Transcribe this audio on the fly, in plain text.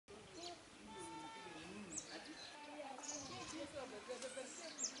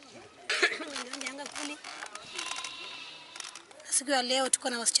siku ya leo tuko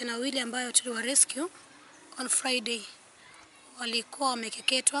na wasichana wawili ambao tuliwa rescue on Friday. Walikuwa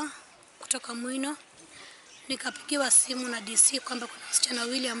wamekeketwa kutoka Mwino. Nikapigiwa simu na DC kwamba kuna wasichana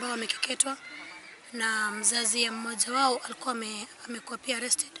wawili ambao wamekeketwa na mzazi ya mmoja wao alikuwa amekuwa pia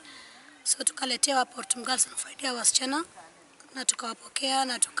arrested. So tukaletewa Port Mgalls on Friday wasichana na tukawapokea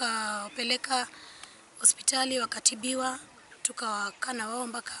na tukawapeleka hospitali wakatibiwa, tukawakaa na wao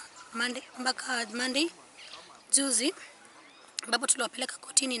mpaka Monday juzi ambapo tuliwapeleka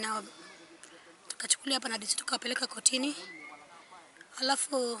kotini na tukachukulia hapa na DC tukawapeleka kotini.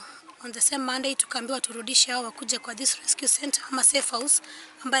 Alafu on the same Monday tukaambiwa turudishe hao wakuje kwa this rescue center ama safe house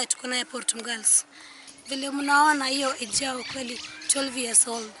ambaye tuko naye Port Mgalls. Vile mnaona hiyo age yao kweli 12 years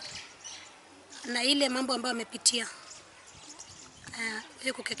old. Na ile mambo ambayo amepitia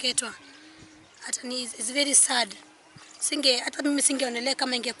ile kukeketwa hata ni is very sad. Hata mimi singeonelea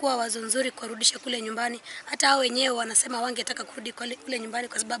kama ingekuwa wazo nzuri kurudisha kule nyumbani. Hata hao wenyewe wanasema wangetaka kurudi kule nyumbani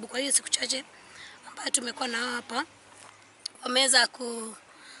kwa sababu kwa hiyo siku chache ambayo tumekuwa na hapa wameweza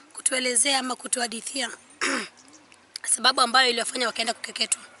kutuelezea ama kutuhadithia sababu ambayo iliyofanya wakaenda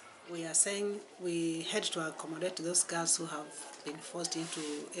kukeketwa. We are saying we had to accommodate those girls who have been forced into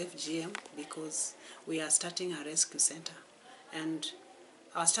FGM because we are starting a rescue center. And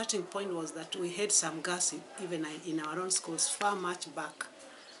our starting point was that we had some girls even in our own schools far much back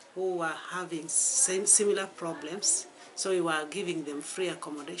who were having similar problems. So we were giving them free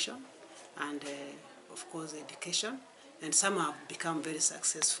accommodation and of course education. And some have become very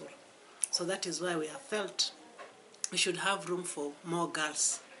successful. So that is why we have felt we should have room for more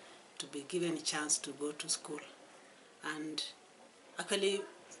girls to be given a chance to go to school. And actually,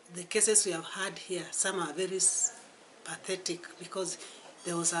 the cases we have had here, some are very pathetic because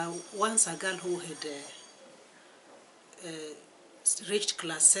there was once a girl who had reached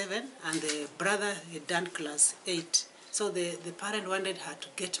class 7 and the brother had done class 8. So the parent wanted her to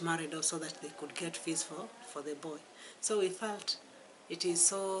get married so that they could get fees for the boy. So we felt it is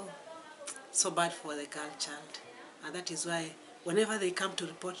so bad for the girl child. And that is why whenever they come to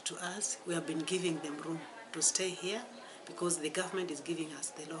report to us, we have been giving them room to stay here because the government is giving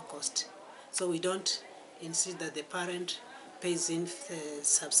us the low cost. So we don't insist that the parent pays in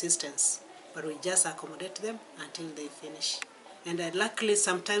subsistence, but we just accommodate them until they finish. And luckily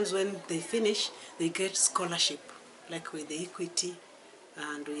sometimes when they finish, they get scholarship, like with the Equity,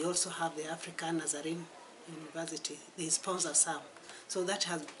 and we also have the African Nazarene University. They sponsor some. So that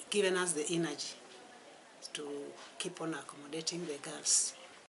has given us the energy to keep on accommodating the girls.